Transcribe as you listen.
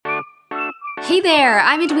Hey there,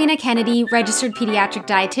 I'm Edwina Kennedy, registered pediatric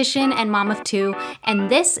dietitian and mom of two, and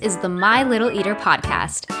this is the My Little Eater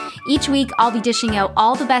podcast. Each week, I'll be dishing out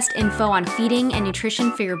all the best info on feeding and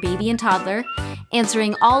nutrition for your baby and toddler,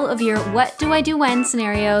 answering all of your what do I do when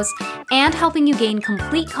scenarios, and helping you gain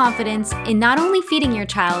complete confidence in not only feeding your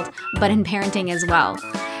child, but in parenting as well.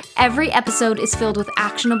 Every episode is filled with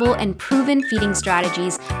actionable and proven feeding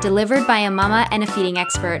strategies delivered by a mama and a feeding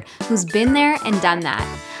expert who's been there and done that.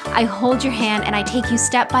 I hold your hand and I take you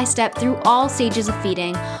step by step through all stages of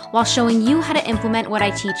feeding while showing you how to implement what I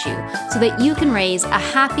teach you so that you can raise a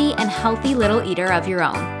happy and healthy little eater of your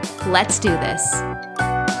own. Let's do this.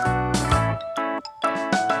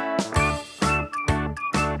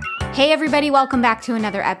 Hey everybody, welcome back to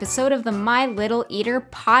another episode of the My Little Eater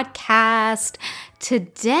podcast.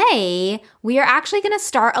 Today, we are actually going to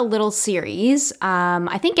start a little series,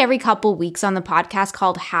 I think every couple weeks on the podcast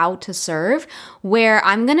called How to Serve, where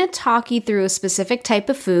I'm going to talk you through a specific type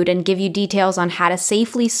of food and give you details on how to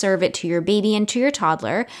safely serve it to your baby and to your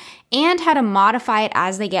toddler, and how to modify it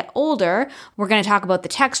as they get older. We're going to talk about the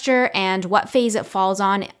texture and what phase it falls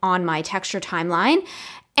on my texture timeline,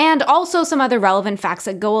 and also some other relevant facts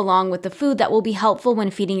that go along with the food that will be helpful when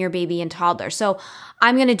feeding your baby and toddler. So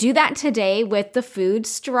I'm going to do that today with the food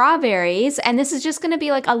strawberries, and this is just going to be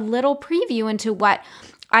like a little preview into what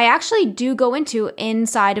I actually do go into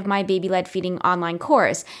inside of my baby-led feeding online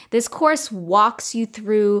course. This course walks you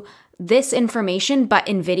through this information, but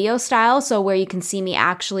in video style, so where you can see me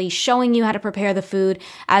actually showing you how to prepare the food,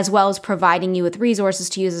 as well as providing you with resources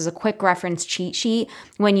to use as a quick reference cheat sheet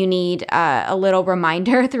when you need a little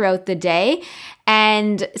reminder throughout the day.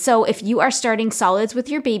 And so if you are starting solids with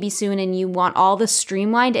your baby soon and you want all the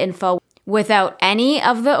streamlined info without any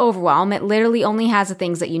of the overwhelm, it literally only has the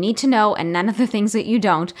things that you need to know and none of the things that you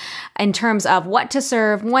don't, in terms of what to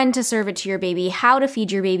serve, when to serve it to your baby, how to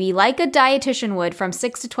feed your baby like a dietitian would from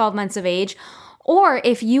 6 to 12 months of age, or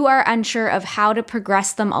if you are unsure of how to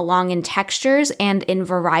progress them along in textures and in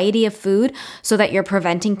variety of food so that you're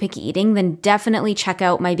preventing picky eating, then definitely check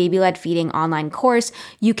out my baby-led feeding online course.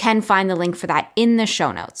 You can find the link for that in the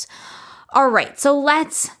show notes. All right, so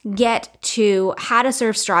let's get to how to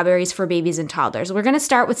serve strawberries for babies and toddlers. We're going to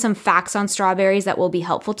start with some facts on strawberries that will be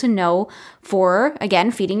helpful to know for,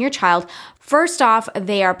 again, feeding your child. First off,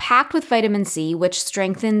 they are packed with vitamin C, which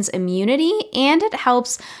strengthens immunity, and it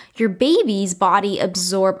helps your baby's body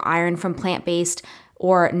absorb iron from plant-based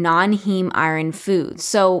or non-heme iron foods.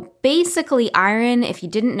 So basically, iron, if you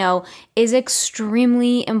didn't know, is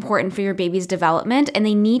extremely important for your baby's development, and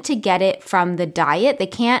they need to get it from the diet. They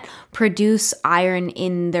can't produce iron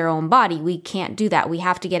in their own body. We can't do that. We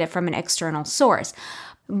have to get it from an external source.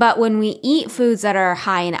 But when we eat foods that are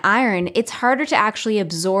high in iron, it's harder to actually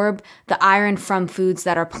absorb the iron from foods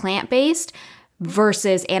that are plant-based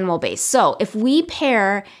versus animal-based. So if we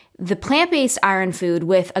pair the plant-based iron food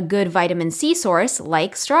with a good vitamin C source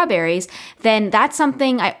like strawberries, then that's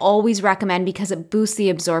something I always recommend because it boosts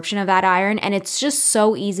the absorption of that iron, and it's just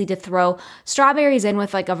so easy to throw strawberries in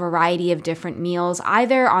with like a variety of different meals,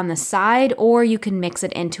 either on the side or you can mix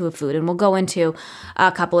it into a food, and we'll go into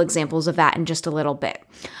a couple examples of that in just a little bit.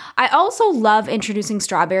 I also love introducing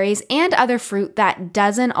strawberries and other fruit that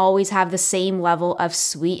doesn't always have the same level of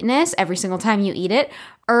sweetness every single time you eat it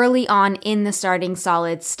early on in the starting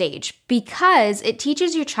solid stage, because it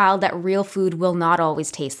teaches your child that real food will not always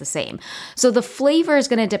taste the same. So the flavor is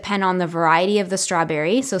going to depend on the variety of the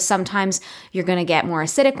strawberry. So sometimes you're going to get more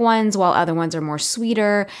acidic ones while other ones are more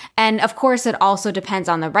sweeter. And of course, it also depends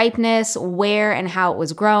on the ripeness, where and how it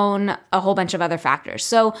was grown, a whole bunch of other factors.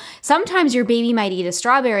 So sometimes your baby might eat a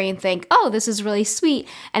strawberry and think, oh, this is really sweet.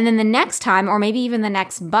 And then the next time, or maybe even the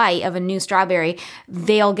next bite of a new strawberry,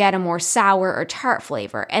 they'll get a more sour or tart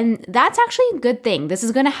flavor. And that's actually a good thing. This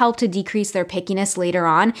is going to help to decrease their pickiness later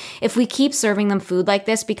on if we keep serving them food like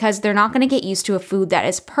this, because they're not going to get used to a food that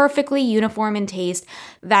is perfectly uniform in taste,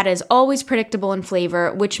 that is always predictable in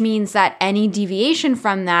flavor, which means that any deviation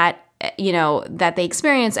from that, that they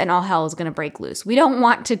experience, and all hell is going to break loose. We don't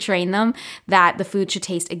want to train them that the food should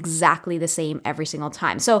taste exactly the same every single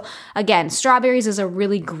time. So again, strawberries is a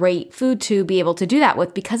really great food to be able to do that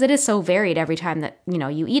with because it is so varied every time that,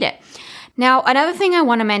 you eat it. Now, another thing I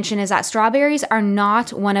want to mention is that strawberries are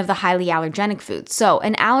not one of the highly allergenic foods. So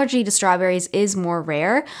an allergy to strawberries is more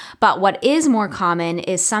rare, but what is more common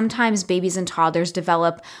is sometimes babies and toddlers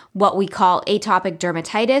develop what we call atopic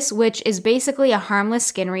dermatitis, which is basically a harmless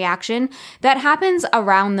skin reaction that happens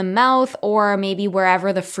around the mouth or maybe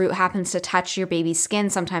wherever the fruit happens to touch your baby's skin,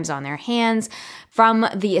 sometimes on their hands, from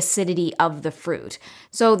the acidity of the fruit.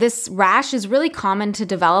 So this rash is really common to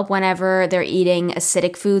develop whenever they're eating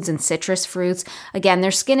acidic foods and citrus citrus fruits. Again,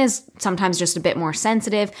 their skin is sometimes just a bit more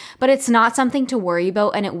sensitive, but it's not something to worry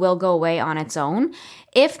about and it will go away on its own.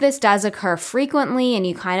 If this does occur frequently and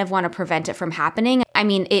you kind of want to prevent it from happening, I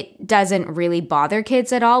mean, it doesn't really bother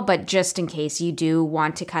kids at all, but just in case you do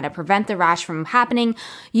want to kind of prevent the rash from happening,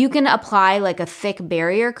 you can apply like a thick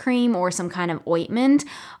barrier cream or some kind of ointment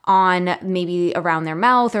on maybe around their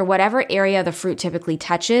mouth or whatever area the fruit typically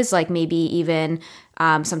touches, like maybe even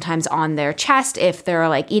sometimes on their chest if they're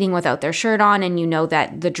like eating without their shirt on and you know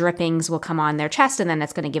that the drippings will come on their chest and then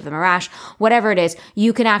it's going to give them a rash. Whatever it is,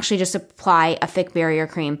 you can actually just apply a thick barrier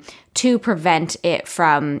cream to prevent it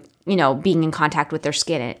from being in contact with their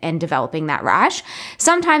skin and developing that rash.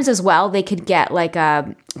 Sometimes as well, they could get like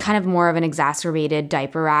a kind of more of an exacerbated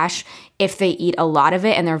diaper rash if they eat a lot of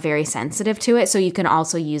it and they're very sensitive to it. So you can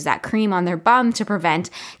also use that cream on their bum to prevent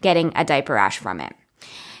getting a diaper rash from it.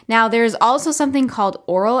 Now, there's also something called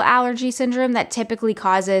oral allergy syndrome that typically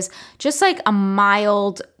causes just like a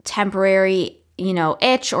mild temporary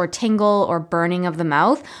itch or tingle or burning of the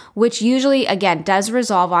mouth, which usually, again, does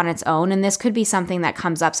resolve on its own. And this could be something that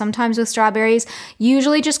comes up sometimes with strawberries.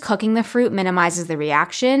 Usually just cooking the fruit minimizes the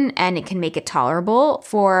reaction and it can make it tolerable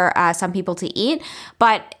for some people to eat.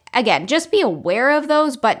 But again, just be aware of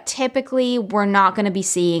those, but typically we're not going to be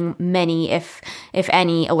seeing many, if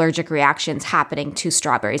any, allergic reactions happening to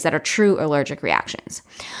strawberries that are true allergic reactions.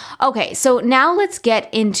 Okay, so now let's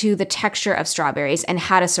get into the texture of strawberries and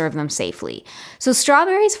how to serve them safely. So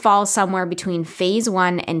strawberries fall somewhere between phase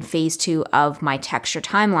 1 and phase 2 of my texture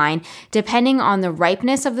timeline, depending on the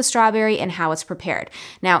ripeness of the strawberry and how it's prepared.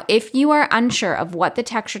 Now, if you are unsure of what the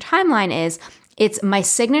texture timeline is, it's my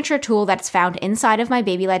signature tool that's found inside of my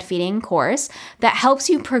baby-led feeding course that helps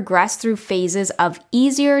you progress through phases of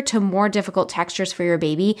easier to more difficult textures for your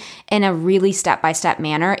baby in a really step-by-step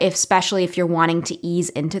manner, especially if you're wanting to ease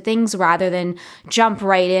into things rather than jump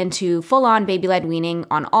right into full-on baby-led weaning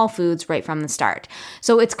on all foods right from the start.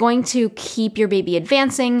 So it's going to keep your baby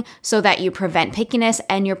advancing so that you prevent pickiness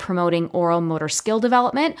and you're promoting oral motor skill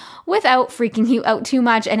development without freaking you out too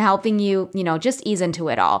much and helping you, just ease into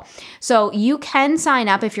it all. So you can sign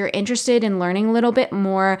up if you're interested in learning a little bit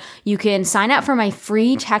more. You can sign up for my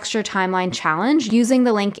free texture timeline challenge using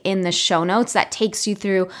the link in the show notes that takes you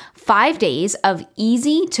through 5 days of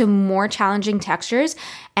easy to more challenging textures.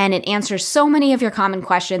 And it answers so many of your common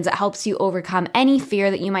questions. It helps you overcome any fear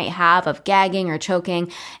that you might have of gagging or choking.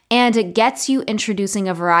 And it gets you introducing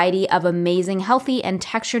a variety of amazing, healthy, and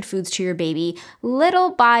textured foods to your baby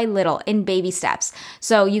little by little in baby steps.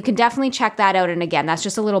 So you can definitely check that out. And again, that's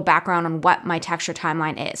just a little background on what my texture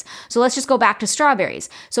timeline is. So let's just go back to strawberries.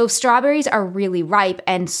 So if strawberries are really ripe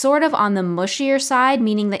and sort of on the mushier side,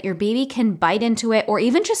 meaning that your baby can bite into it or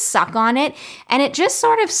even just suck on it, and it just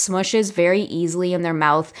sort of smushes very easily in their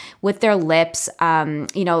mouth with their lips,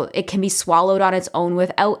 it can be swallowed on its own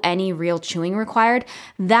without any real chewing required.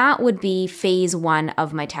 That would be phase 1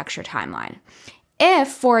 of my texture timeline. If,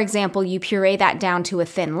 for example, you puree that down to a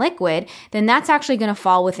thin liquid, then that's actually going to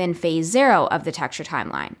fall within phase 0 of the texture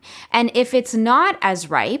timeline. And if it's not as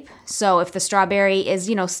ripe, so if the strawberry is,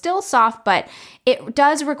 still soft, but it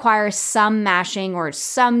does require some mashing or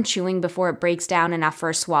some chewing before it breaks down enough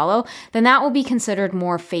for a swallow, then that will be considered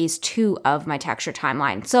more phase 2 of my texture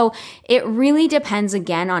timeline. So it really depends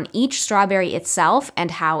again on each strawberry itself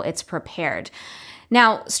and how it's prepared.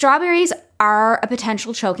 Now, strawberries are a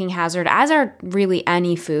potential choking hazard, as are really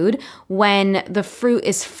any food, when the fruit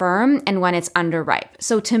is firm and when it's underripe.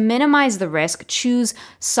 So to minimize the risk, choose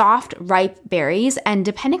soft, ripe berries, and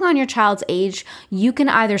depending on your child's age, you can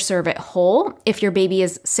either serve it whole, if your baby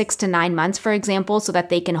is 6 to 9 months, for example, so that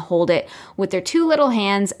they can hold it with their 2 little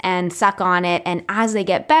hands and suck on it, and as they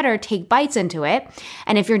get better, take bites into it.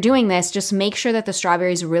 And if you're doing this, just make sure that the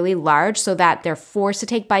strawberry is really large so that they're forced to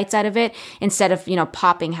take bites out of it instead of,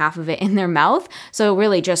 popping half of it in their mouth. So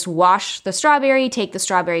really just wash the strawberry, take the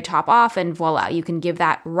strawberry top off, and voila, you can give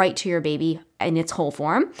that right to your baby in its whole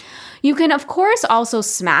form. You can, of course, also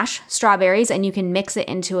smash strawberries and you can mix it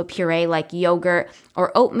into a puree like yogurt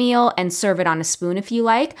or oatmeal and serve it on a spoon if you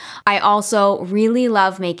like. I also really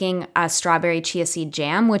love making a strawberry chia seed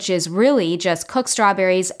jam, which is really just cooked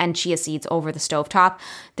strawberries and chia seeds over the stovetop.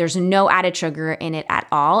 There's no added sugar in it at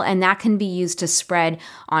all, and that can be used to spread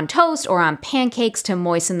on toast or on pancakes to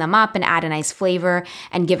moisten them up and add a nice flavor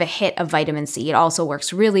and give a hit of vitamin C. It also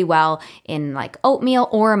works really well in like oatmeal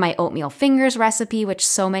or my oatmeal fingers recipe, which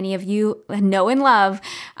so many of you know and love.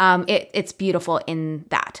 It's beautiful in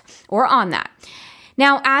that or on that.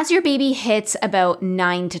 Now, as your baby hits about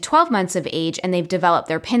 9 to 12 months of age and they've developed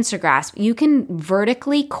their pincer grasp, you can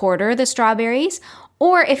vertically quarter the strawberries,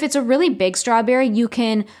 Or if it's a really big strawberry, you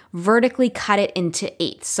can vertically cut it into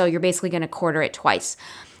eighths. So you're basically going to quarter it twice.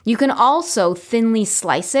 You can also thinly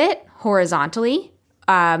slice it horizontally.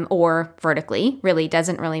 Or vertically, really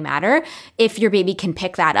doesn't really matter if your baby can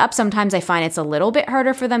pick that up. Sometimes I find it's a little bit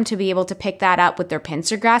harder for them to be able to pick that up with their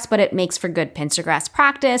pincer grasp, but it makes for good pincer grasp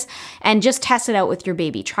practice. And just test it out with your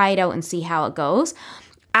baby. Try it out and see how it goes.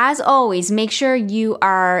 As always, make sure you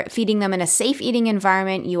are feeding them in a safe eating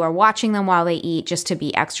environment. You are watching them while they eat just to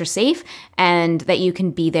be extra safe, and that you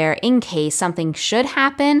can be there in case something should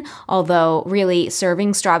happen. Although really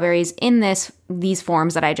serving strawberries in these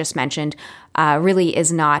forms that I just mentioned really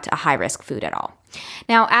is not a high-risk food at all.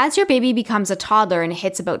 Now, as your baby becomes a toddler and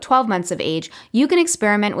hits about 12 months of age, you can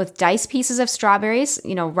experiment with diced pieces of strawberries,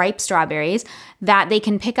 ripe strawberries, that they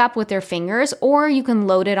can pick up with their fingers, or you can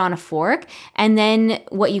load it on a fork. And then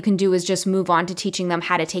what you can do is just move on to teaching them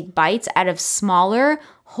how to take bites out of smaller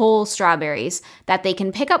whole strawberries that they can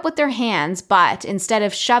pick up with their hands, but instead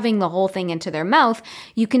of shoving the whole thing into their mouth,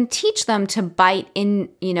 you can teach them to bite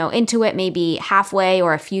into it maybe halfway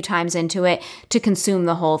or a few times into it to consume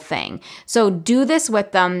the whole thing. So do this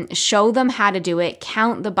with them, show them how to do it,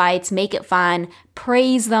 count the bites, make it fun,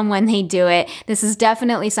 praise them when they do it. This is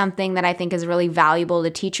definitely something that I think is really valuable to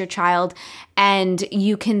teach your child. And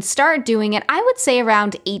you can start doing it, I would say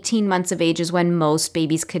around 18 months of age is when most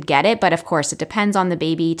babies could get it. But of course, it depends on the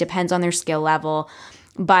baby, depends on their skill level.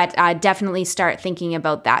 But definitely start thinking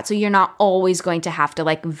about that. So you're not always going to have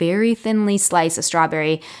to very thinly slice a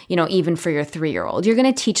strawberry, even for your 3-year-old. You're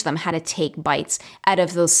going to teach them how to take bites out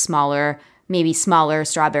of those maybe smaller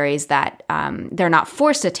strawberries that they're not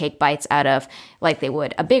forced to take bites out of like they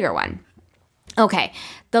would a bigger one. Okay,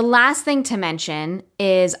 the last thing to mention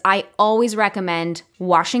is I always recommend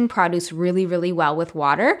washing produce really, really well with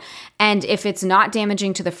water. And if it's not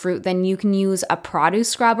damaging to the fruit, then you can use a produce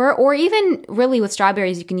scrubber, or even really with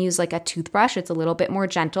strawberries, you can use a toothbrush. It's a little bit more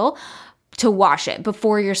gentle to wash it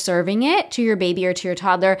before you're serving it to your baby or to your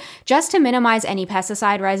toddler, just to minimize any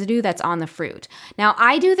pesticide residue that's on the fruit. Now,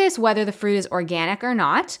 I do this whether the fruit is organic or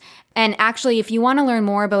not. And actually, if you want to learn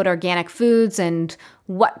more about organic foods and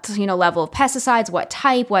what, level of pesticides, what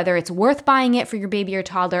type, whether it's worth buying it for your baby or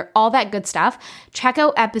toddler, all that good stuff, check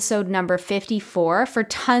out episode number 54 for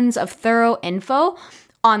tons of thorough info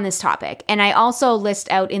on this topic. And I also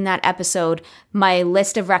list out in that episode my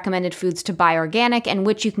list of recommended foods to buy organic and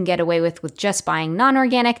which you can get away with just buying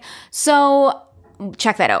non-organic. So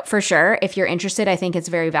check that out for sure. If you're interested, I think it's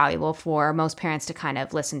very valuable for most parents to kind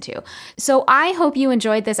of listen to. So I hope you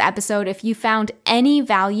enjoyed this episode. If you found any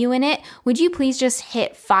value in it, would you please just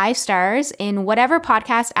hit 5 stars in whatever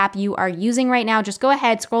podcast app you are using right now? Just go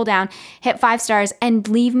ahead, scroll down, hit 5 stars, and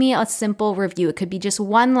leave me a simple review. It could be just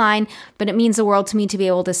one line, but it means the world to me to be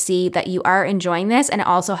able to see that you are enjoying this, and it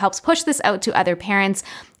also helps push this out to other parents.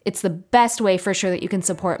 It's the best way for sure that you can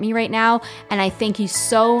support me right now, and I thank you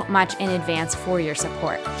so much in advance for your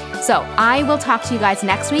support. So I will talk to you guys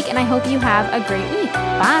next week, and I hope you have a great week.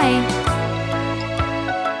 Bye.